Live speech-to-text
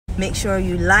Make sure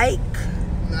you like.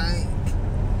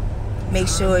 Make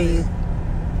sure you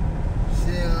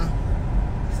share,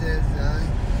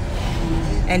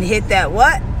 and hit that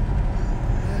what?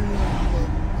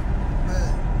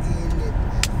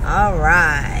 All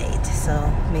right. So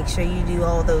make sure you do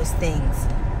all those things.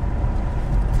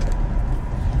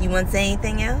 You want to say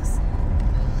anything else?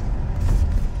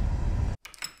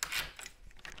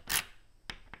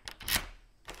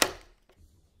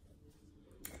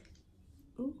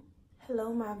 Ooh.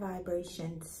 Hello, my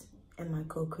vibrations and my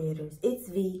co-creators. It's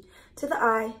V to the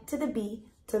I to the B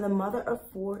to the mother of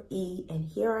 4E. And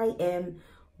here I am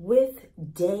with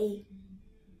day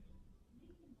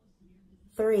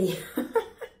 3.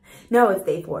 No, it's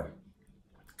day 4.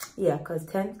 Yeah, because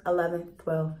 10, 11,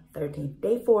 12, 13.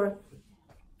 Day 4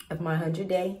 of my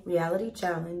 100-day reality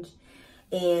challenge.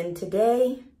 And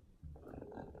today,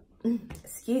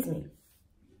 excuse me,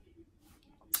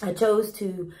 I chose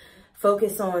to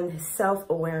focus on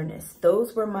self-awareness.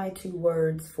 Those were my 2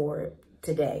 words for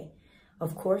today.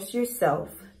 Of course,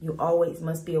 yourself. You always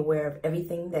must be aware of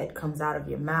everything that comes out of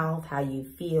your mouth, how you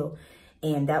feel.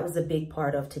 And that was a big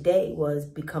part of today, was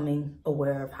becoming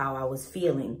aware of how I was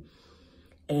feeling.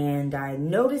 And I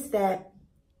noticed that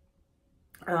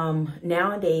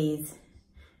nowadays,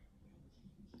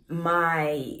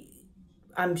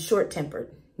 I'm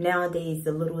short-tempered. Nowadays,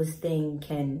 the littlest thing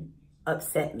can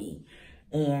upset me.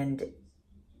 And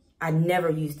I never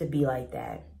used to be like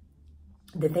that.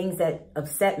 The things that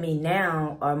upset me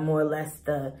now are more or less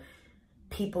the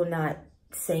people not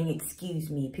saying excuse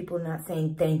me, people not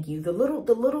saying thank you. The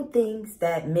little things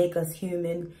that make us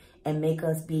human and make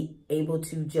us be able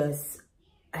to just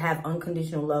have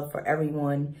unconditional love for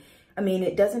everyone. I mean,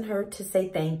 it doesn't hurt to say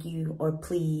thank you or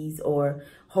please, or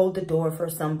hold the door for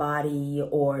somebody,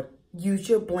 or use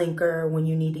your blinker when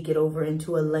you need to get over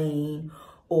into a lane,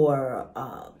 or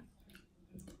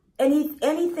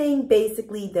anything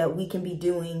basically that we can be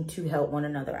doing to help one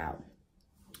another out.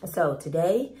 So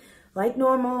today, like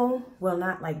normal, well,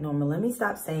 not like normal. Let me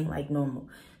stop saying like normal.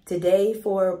 Today,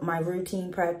 for my routine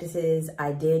practices,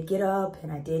 I did get up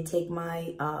and I did take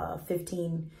my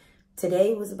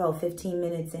today was about 15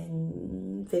 minutes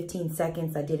and 15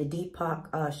 seconds. I did a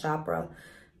Deepak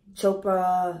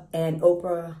Chopra and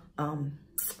Oprah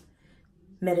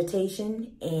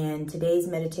meditation. And today's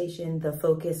meditation, the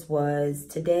focus was,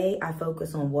 today I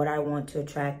focus on what I want to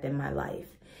attract in my life.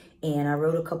 And I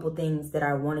wrote a couple things that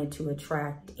I wanted to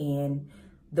attract. And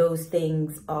those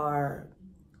things are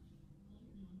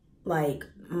like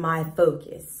my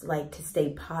focus, like to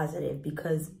stay positive,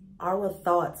 because our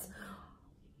thoughts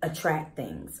attract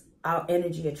things. Our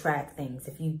energy attracts things.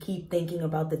 If you keep thinking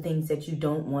about the things that you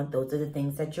don't want, those are the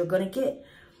things that you're going to get.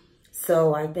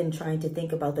 So I've been trying to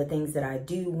think about the things that I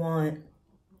do want,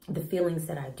 the feelings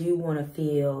that I do want to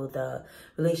feel, the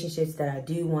relationships that I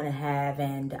do want to have.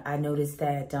 And I noticed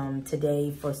that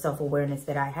today, for self-awareness,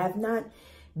 that I have not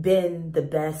been the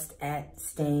best at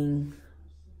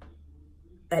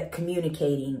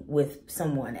communicating with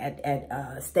someone,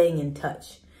 at staying in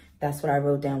touch. That's what I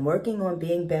wrote down. Working on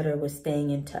being better with staying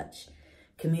in touch,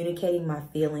 communicating my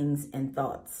feelings and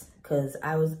thoughts. Because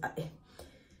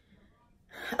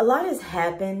a lot has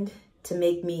happened to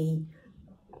make me,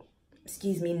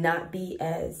 not be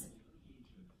as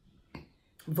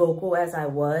vocal as I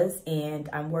was. And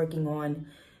I'm working on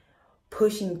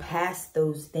pushing past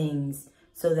those things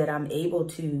so that I'm able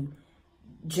to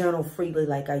journal freely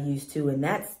like I used to. And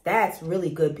that's really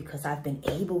good, because I've been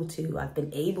able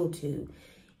to.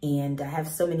 And I have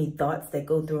so many thoughts that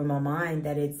go through my mind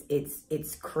that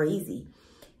it's crazy.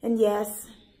 And yes,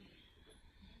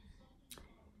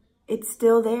 it's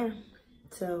still there.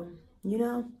 So, it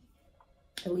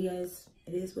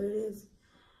is what it is.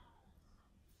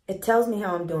 It tells me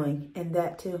how I'm doing, and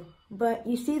that too. But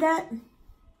you see that?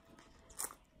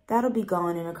 That'll be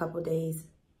gone in a couple days.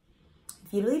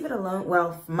 If you leave it alone,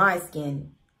 well, for my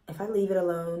skin, if I leave it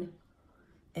alone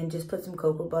and just put some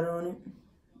cocoa butter on it,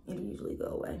 it'll usually go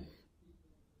away.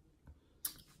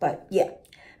 But yeah,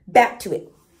 back to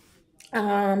it.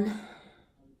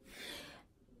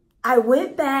 I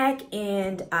went back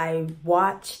and I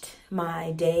watched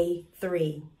my day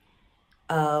 3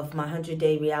 of my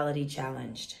 100-day reality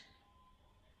challenge.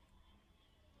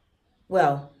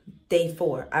 Well, day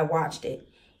 4, I watched it.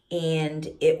 And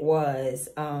it was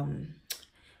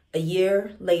a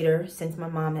year later since my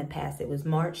mom had passed. It was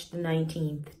March the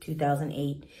 19th,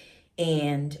 2008.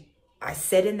 And I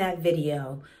said in that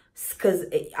video, because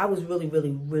I was really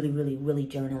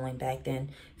journaling back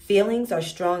then. Feelings are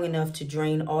strong enough to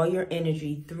drain all your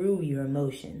energy through your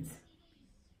emotions.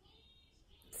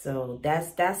 So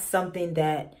that's something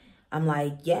that I'm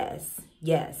like, yes,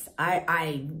 Yes,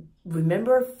 I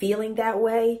remember feeling that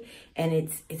way, and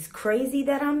it's crazy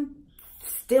that I'm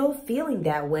still feeling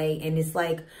that way. And it's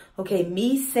like, okay,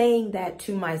 me saying that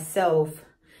to myself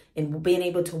and being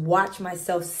able to watch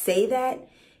myself say that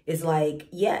is like,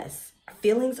 yes,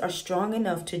 feelings are strong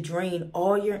enough to drain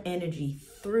all your energy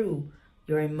through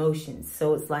your emotions.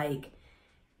 So it's like,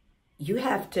 we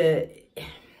have to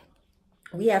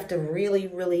really,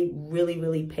 really, really,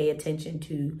 really pay attention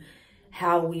to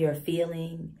how we are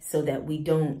feeling so that we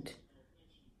don't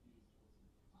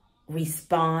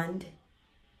respond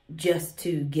just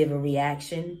to give a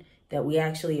reaction, that we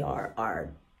actually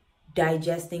are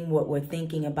digesting what we're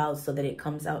thinking about so that it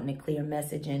comes out in a clear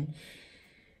message. And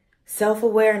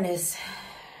self-awareness.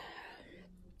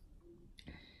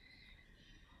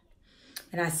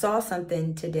 And I saw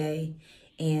something today,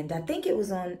 and I think it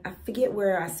was on, I forget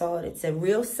where I saw it. It said,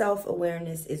 real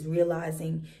self-awareness is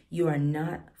realizing you are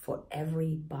not for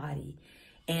everybody.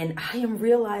 And I am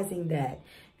realizing that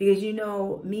because, you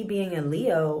know, me being a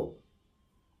Leo,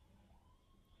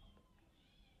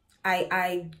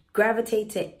 I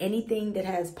gravitate to anything that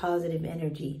has positive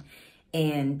energy.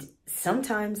 And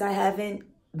sometimes I haven't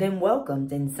been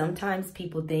welcomed. And sometimes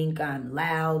people think I'm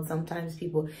loud. Sometimes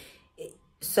people...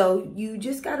 So you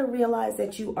just got to realize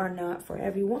that you are not for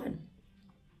everyone.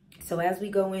 So as we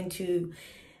go into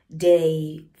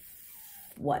day,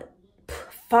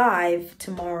 5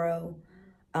 tomorrow,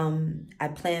 I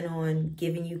plan on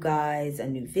giving you guys a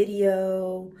new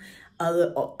video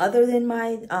other than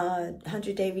my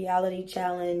 100-day reality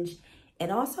challenge.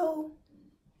 And also,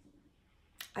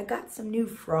 I got some new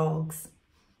frogs.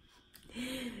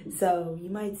 So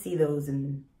you might see those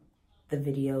in the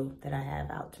video that I have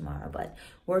out tomorrow, but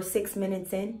we're 6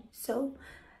 minutes in. So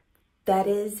that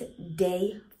is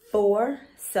day 4.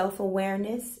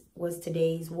 Self-awareness was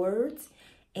today's words.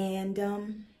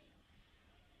 And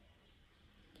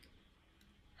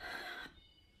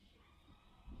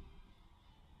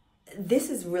this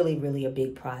is really, really a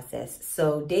big process.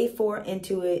 So day 4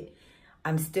 into it,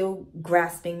 I'm still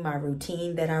grasping my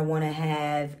routine that I want to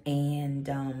have, and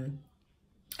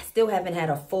I still haven't had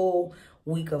a full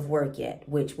week of work yet,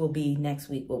 which will be next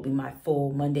week, will be my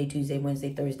full Monday, Tuesday,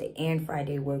 Wednesday, Thursday, and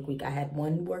Friday work week. I had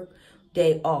one work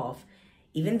day off.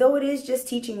 Even though it is just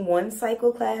teaching one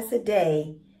cycle class a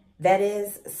day, that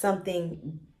is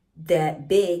something that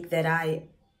big that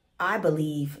I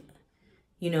believe,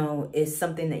 you know, is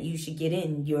something that you should get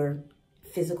in your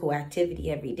physical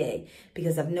activity every day.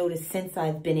 Because I've noticed since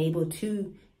I've been able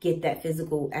to get that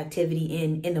physical activity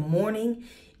in the morning,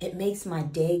 it makes my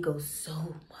day go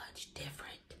so much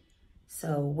different.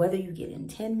 So whether you get in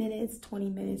 10 minutes, 20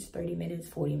 minutes, 30 minutes,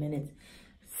 40 minutes,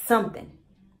 something.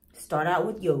 Start out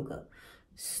with yoga.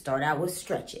 Start out with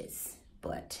stretches.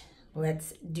 But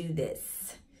let's do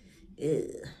this.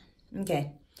 Ugh.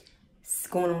 Okay. It's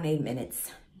going on 8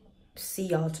 minutes. See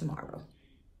y'all tomorrow.